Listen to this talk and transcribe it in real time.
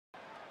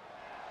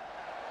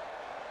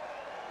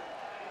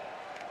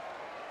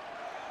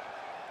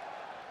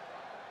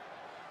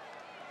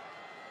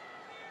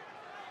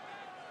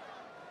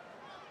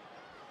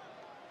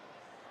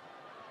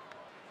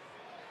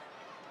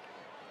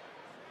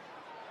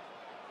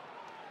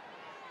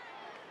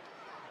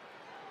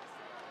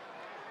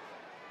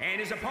And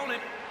his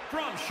opponent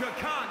from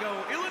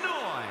Chicago,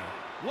 Illinois,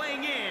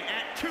 weighing in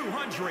at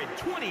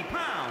 220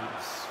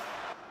 pounds,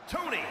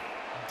 Tony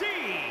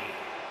D'Angelo.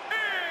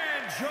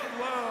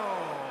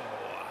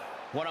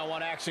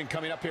 One-on-one action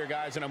coming up here,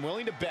 guys, and I'm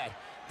willing to bet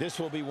this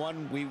will be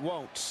one we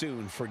won't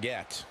soon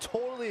forget.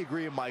 Totally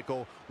agree,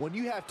 Michael. When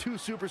you have two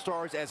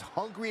superstars as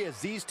hungry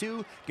as these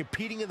two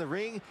competing in the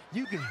ring,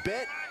 you can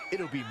bet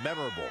it'll be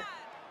memorable.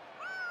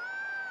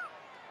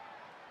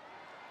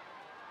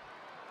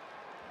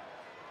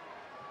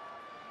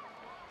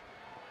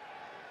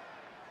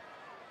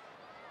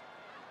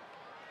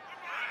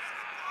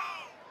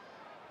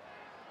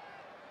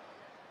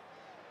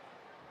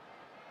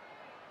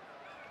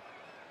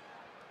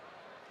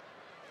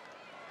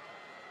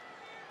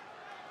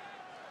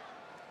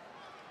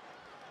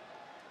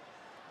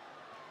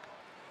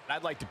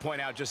 I'd like to point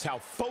out just how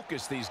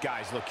focused these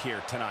guys look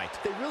here tonight.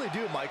 They really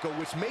do, Michael,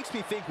 which makes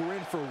me think we're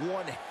in for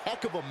one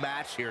heck of a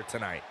match here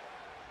tonight.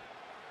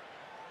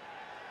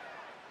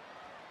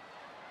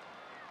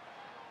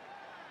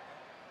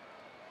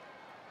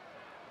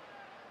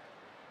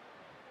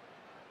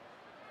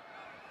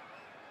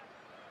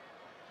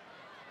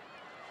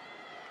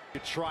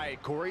 You try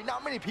it, Corey.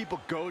 Not many people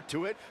go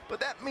to it,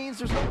 but that means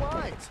there's no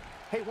lines.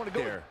 Hey, want to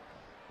go there?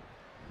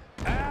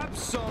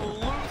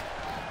 Absolute.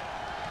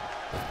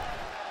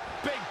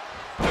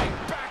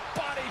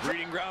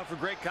 Breeding ground for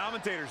great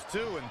commentators,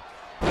 too.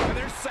 And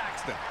there's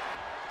Saxton.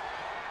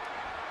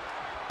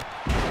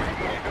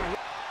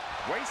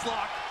 Waist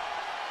lock.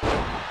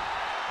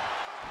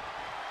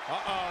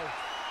 Uh-oh.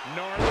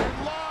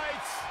 Northern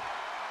Lights.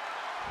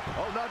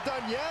 Oh, not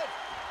done yet.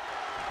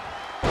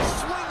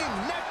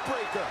 Swinging neck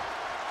breaker.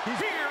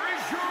 Here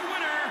is your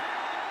winner,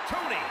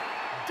 Tony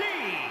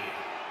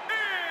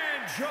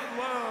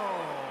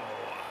D'Angelo.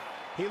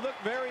 He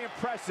looked very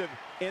impressive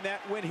in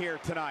that win here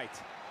tonight.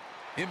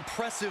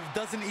 Impressive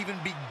doesn't even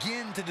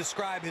begin to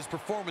describe his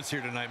performance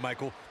here tonight,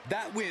 Michael.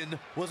 That win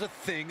was a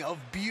thing of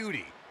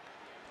beauty.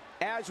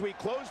 As we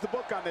close the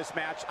book on this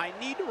match, I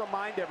need to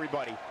remind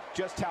everybody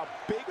just how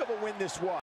big of a win this was.